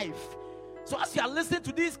are life. So as you are listening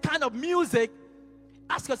to this kind of music,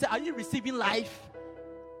 ask yourself, are you receiving life?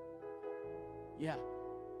 Yeah.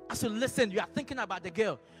 As you listen, you are thinking about the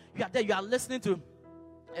girl. You are there, you are listening to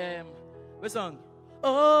what song?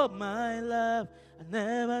 Oh my love, I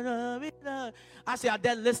never know it love. As you are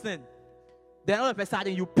there listening, then all of a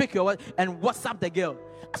sudden you pick your word and WhatsApp the girl.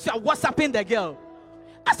 As you are WhatsApping the girl,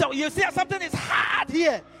 So you see something is hard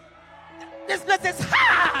here. This place is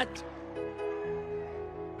hard.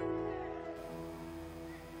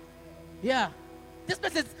 Yeah. This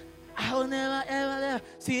place is, I will never ever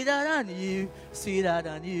see that on you, see that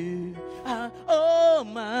on you. Oh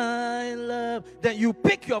my love. Then you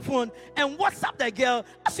pick your phone and WhatsApp the girl.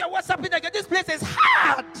 Ask your WhatsApp the girl. This place is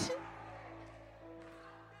hard.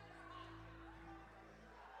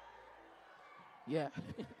 Yeah.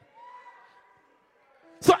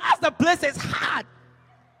 So as the place is hard,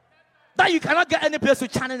 that you cannot get any place to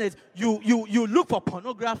channel it, you look for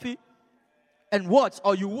pornography and watch,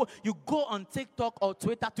 or you go on TikTok or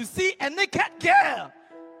Twitter to see a naked girl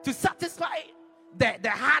to satisfy the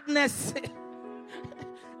hardness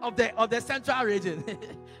of the central region.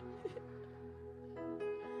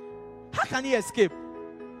 How can you escape?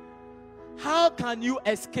 How can you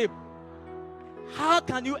escape? How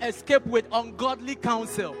can you escape with ungodly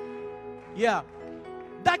counsel? Yeah.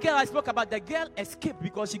 That girl I spoke about, the girl escaped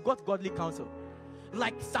because she got godly counsel.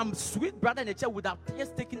 Like some sweet brother in the church would have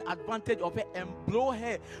just taken advantage of her and blow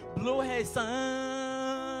her,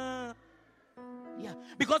 son. Yeah.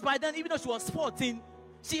 Because by then, even though she was 14,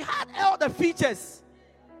 she had all the features.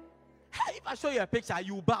 Hey, if I show you a picture,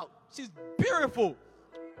 you bow. She's beautiful.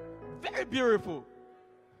 Very beautiful.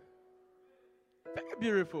 Very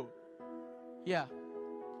beautiful. Yeah.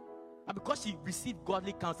 And because she received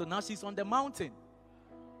godly counsel, now she's on the mountain.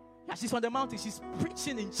 Yeah, she's on the mountain. She's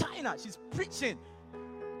preaching in China. She's preaching.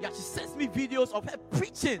 Yeah, she sends me videos of her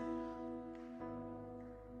preaching.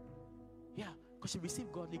 Yeah, because she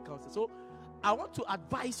received godly counsel. So I want to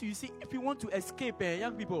advise you, you see, if you want to escape,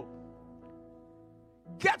 young people,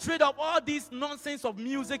 get rid of all this nonsense of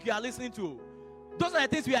music you are listening to. Those are the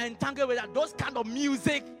things we are entangled with, those kind of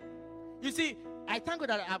music. You see, I thank God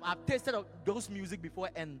that I've tasted of those music before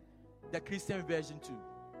and the Christian version too.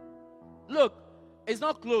 Look, it's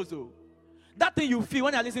not close though. That thing you feel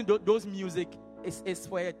when you listen to those music is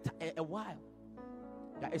for a while.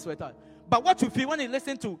 Yeah, it's for a time. But what you feel when you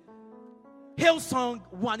listen to Hillsong,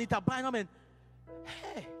 Juanita Bynum, and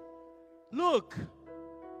hey, look,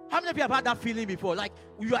 how many of you have had that feeling before? Like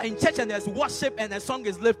you are in church and there's worship and a song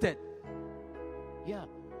is lifted. Yeah,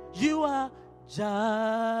 you are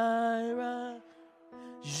Jireh,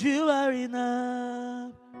 you are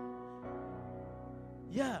enough.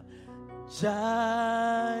 Yeah.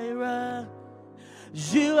 Jireh,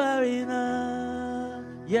 you are enough.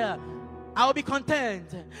 Yeah, I'll be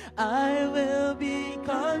content. I will be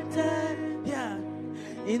content. Yeah,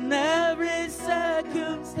 in every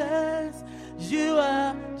circumstance, you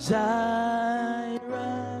are Jireh.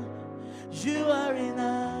 You are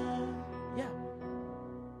enough. Yeah.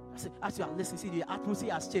 As you are listening, see the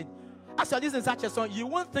atmosphere has changed. As you listen to such a song, you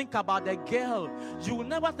won't think about the girl. You will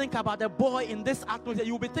never think about the boy in this atmosphere.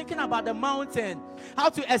 You will be thinking about the mountain. How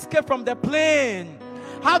to escape from the plane.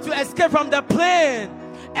 How to escape from the plane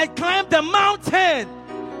and climb the mountain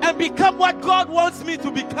and become what God wants me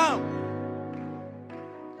to become.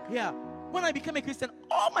 Yeah. When I became a Christian,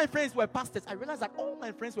 all my friends were pastors. I realized that all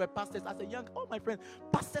my friends were pastors. As a young, all my friends,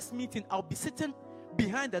 pastors meeting, I'll be sitting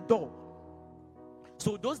behind the door.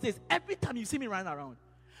 So those days, every time you see me running around,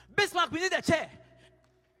 Bismarck, we need a chair.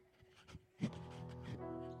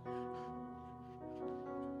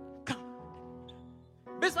 Come.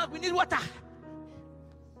 Bismarck, we need water.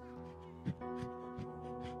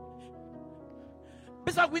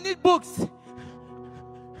 Bismarck, we need books.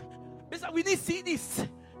 Bismarck, we need CDs.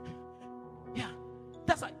 Yeah.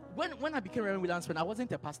 That's why when I became Reverend Williams, I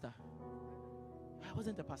wasn't a pastor. I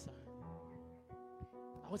wasn't a pastor.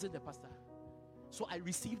 So I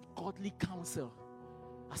received godly counsel.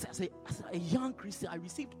 As a young Christian, I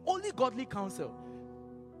received only godly counsel.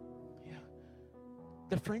 Yeah.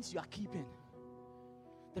 The friends you are keeping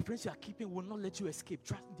will not let you escape.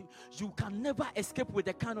 Trust me, you can never escape with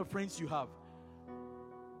the kind of friends you have.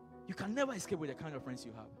 You can never escape with the kind of friends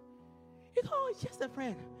you have. You know, it's just a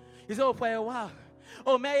friend. It's all for a while.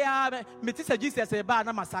 Oh, me tisa Jesus a bad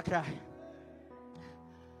na massacre.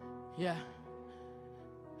 Yeah.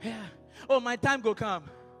 Yeah. Oh, my time will come.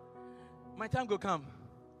 My time will come.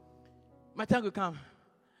 My time will come.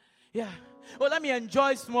 Yeah. Oh, let me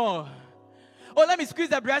enjoy small. Oh, let me squeeze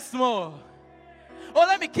the breast small. Oh,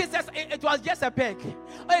 let me kiss this. It was just a peck.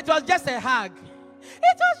 Oh, it was just a hug.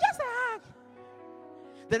 It was just a hug.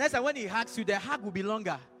 The next time when he hugs you, the hug will be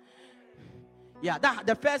longer. Yeah,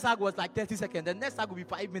 the first hug was like 30 seconds. The next hug will be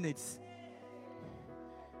 5 minutes.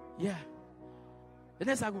 Yeah. The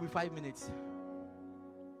next hug will be 5 minutes.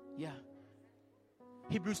 Yeah.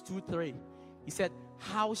 Hebrews 2:3. He said,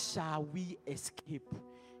 how shall we escape?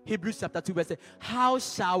 Hebrews chapter 2 verse 8. How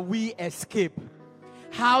shall we escape?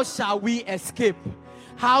 How shall we escape?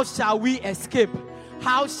 How shall we escape?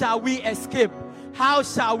 How shall we escape? How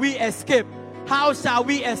shall we escape? How shall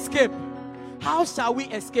we escape? How shall we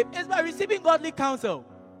escape? It's by receiving godly counsel.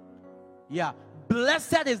 Yeah.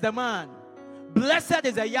 Blessed is the man. Blessed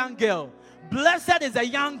is a young girl. Blessed is a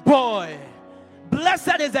young boy.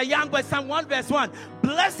 Blessed is a young boy. Psalm 1 verse 1.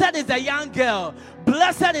 Blessed is a young girl.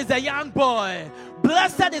 Blessed is a young boy.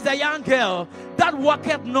 Blessed is a young girl that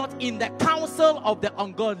walketh not in the counsel of the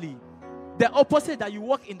ungodly. The opposite, that you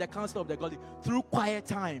walk in the counsel of the godly through quiet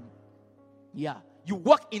time. Yeah. You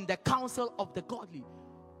walk in the counsel of the godly.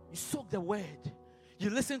 You soak the word. You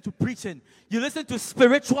listen to preaching. You listen to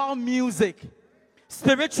spiritual music.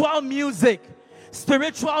 Spiritual music.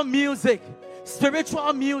 Spiritual music.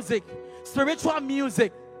 Spiritual music. Spiritual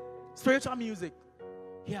music. Spiritual music.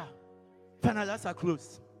 Yeah. Finally, that's our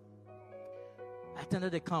close. I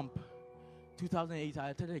attended a camp. 2008, I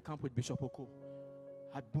attended a camp with Bishop Oko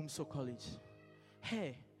at Boomso College.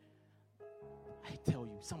 Hey, I tell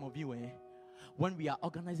you, some of you, when we are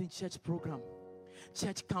organizing church program,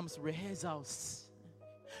 church camps, rehearsals,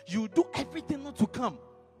 you do everything not to come.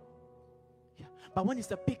 Yeah. But when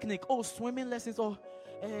it's a picnic, swimming lessons,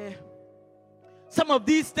 some of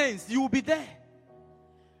these things, you will be there.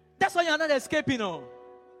 That's why you're not escaping,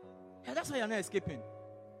 Yeah, that's why you're not escaping.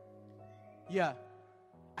 Yeah.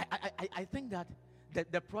 I think that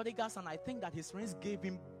the prodigal son, I think that his friends gave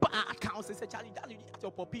him bad counsel. He said, Charlie, that's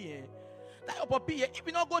your puppy, That's your puppy, If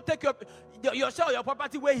you not go take your share your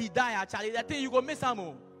property where he died, Charlie, that thing you go miss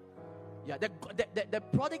some. Yeah, the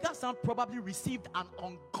prodigal son probably received an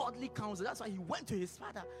ungodly counsel. That's why he went to his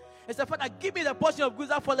father. He said, Father, give me the portion of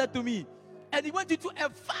goods that falleth to me. And he went into a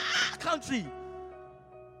far country.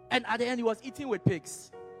 And at the end, he was eating with pigs.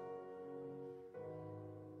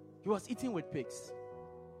 He was eating with pigs.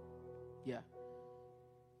 Yeah.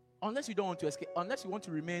 Unless you don't want to escape, unless you want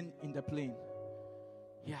to remain in the plain.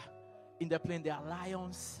 Yeah. In the plain, there are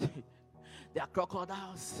lions, there are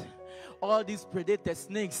crocodiles, all these predators,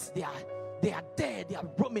 snakes, they are there, they are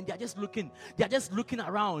roaming, they are just looking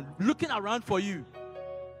around for you.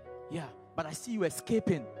 Yeah. But I see you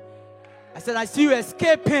escaping. I said, I see you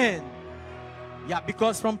escaping. Yeah,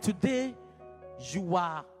 because from today, you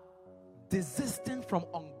are desisting from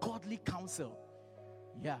ungodly counsel.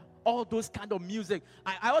 Yeah, all those kind of music.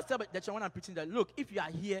 I always tell the church when I'm preaching that, look, if you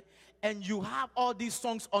are here and you have all these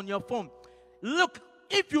songs on your phone, look,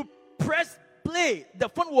 if you press play, the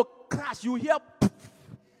phone will crash. You hear, poof,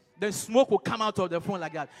 the smoke will come out of the phone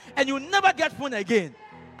like that. And you never get phone again.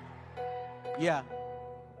 Yeah.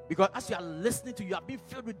 Because as you are listening to, you are being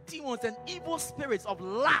filled with demons and evil spirits of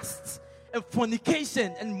lust and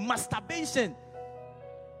fornication and masturbation.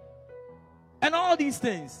 And all these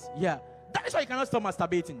things. Yeah. That is why you cannot stop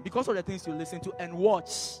masturbating. Because of the things you listen to and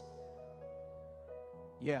watch.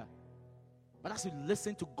 Yeah. But as you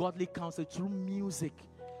listen to godly counsel through music,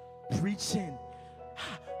 preaching.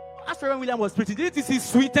 As Reverend William was preaching, didn't you see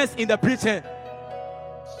sweetness in the preaching?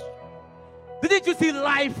 Didn't you see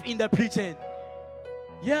life in the preaching?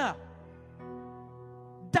 Yeah.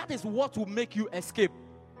 That is what will make you escape.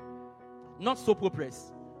 Not soap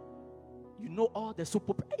operas. You know all the soap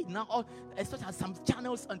opera. Hey, now, especially some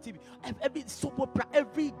channels on TV. Every soap opera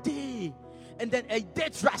every day. And then a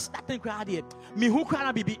death rush. That thing crowd here. Me who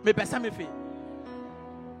crowd be best me fe.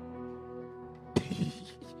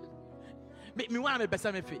 Me want me best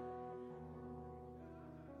me fe.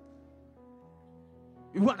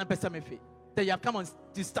 You want me best me fe. Then you have come on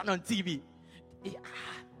to stand on TV.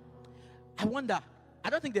 I wonder. I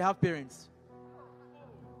don't think they have parents.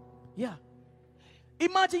 Yeah.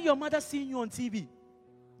 Imagine your mother seeing you on TV.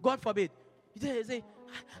 God forbid. You say,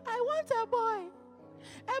 I want a boy.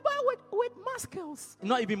 A boy with muscles.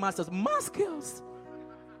 Not even muscles. Muscles.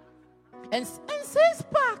 And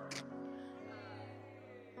 6-pack.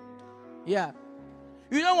 Yeah.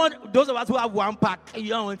 You don't want those of us who have 1 pack. You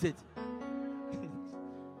don't want it.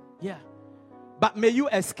 Yeah. But may you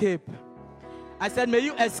escape. I said, may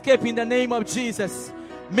you escape in the name of Jesus.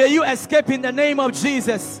 May you escape in the name of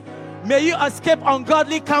Jesus. May you escape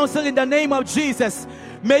ungodly counsel in the name of Jesus.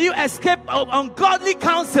 May you escape ungodly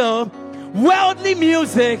counsel, worldly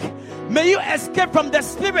music. May you escape from the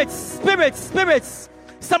spirits.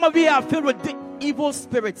 Some of you are filled with the evil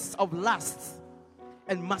spirits of lust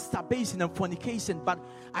and masturbation and fornication. But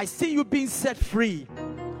I see you being set free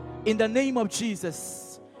in the name of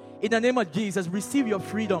Jesus. In the name of Jesus, receive your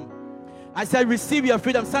freedom. I said, receive your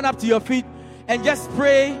freedom. Stand up to your feet and just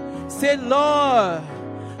pray. Say, Lord,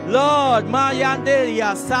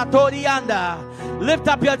 Mayanderia, Satorianda. Lift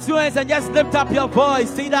up your two hands and just lift up your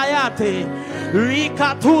voice. Sidayate,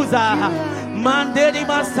 Rikatuza, Mandeli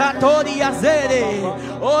Masatori Azere,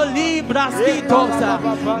 O Libras Kitosa,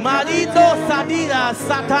 Marido Sadira,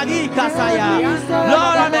 Satani Kasaya.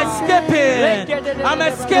 Lord, I'm escaping. I'm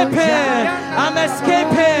escaping. I'm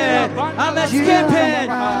escaping. I'm escaping.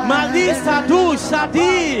 Malisa Du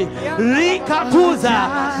Shadi, Rikatuza,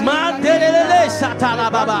 Mandele Shatala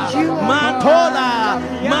Baba, Mantola,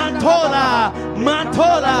 Mantola,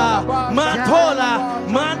 Mantola, Mantola,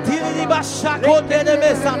 Mantili Bashako de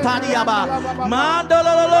Mesataniaba,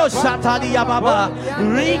 Mandolo Shataniaba,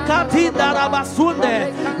 Rikatinda Rabasunde,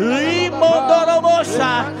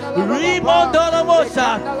 Rimondoromosha, Rimondoromosha,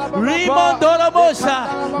 Rimondoromosha,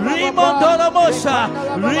 Rimondoromosha,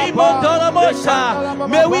 Rimondoromosha.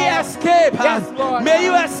 May we escape. May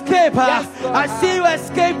you escape. I see you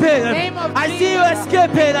escaping. I see you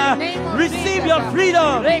escaping. Receive your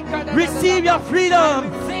freedom. Receive your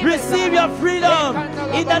freedom. Receive your freedom.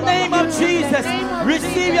 In the name of Jesus.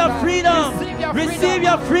 Receive your freedom. Receive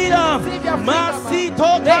your freedom.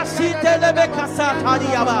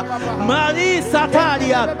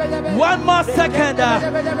 One more second.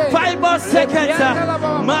 5 more seconds.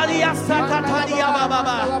 Maria Sakataria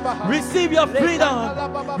Baba. Receive your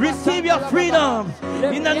freedom. Receive your freedom.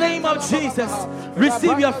 In the name of Jesus.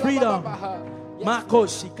 Receive your freedom.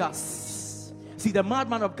 Makoshikas. See, the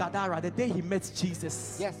madman of Gadara, the day he met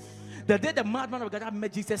Jesus. Yes. The day the madman of Gadara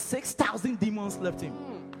met Jesus, 6,000 demons left him.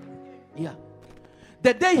 Yeah.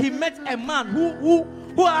 The day he met a man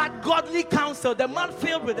who had godly counsel, the man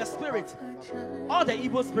filled with the spirit. All the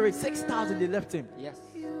evil spirits, 6,000, they left him. Yes.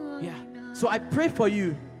 Yeah. So I pray for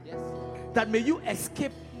you Yes. that may you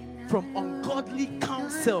escape from ungodly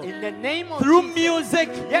counsel. In the name of Through Jesus. music,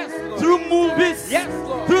 Yes, Lord. through movies, Yes,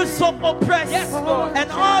 Lord. through soap operas, Yes, Lord. and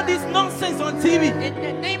all this nonsense on TV. In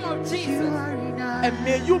the name of Jesus. And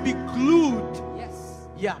may you be glued. Yes.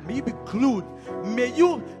 Yeah, may you be glued. May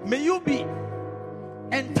you be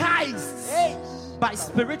enticed by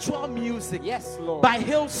spiritual music, Yes, Lord. by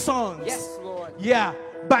hill songs. Yes, Lord. Yeah,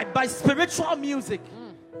 by spiritual music.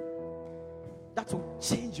 That will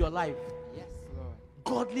change your life. Yes, Lord.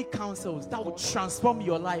 Godly counsels that will transform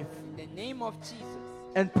your life In the name of Jesus.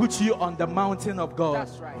 and put you on the mountain of God.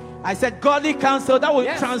 That's right. I said godly counsel that will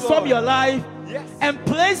Yes, transform Lord. your life Yes. and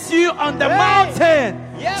place you on the mountain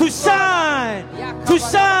Yes, to Lord. shine, Yeah, to come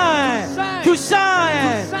on. shine, to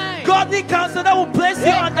shine. To shine. Godly counsel that will place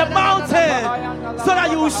you on the mountain so that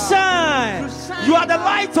you will shine. You are the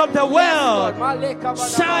light of the world,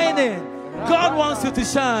 shining. God wants you to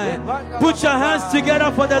shine. Put your hands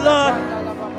together for the Lord.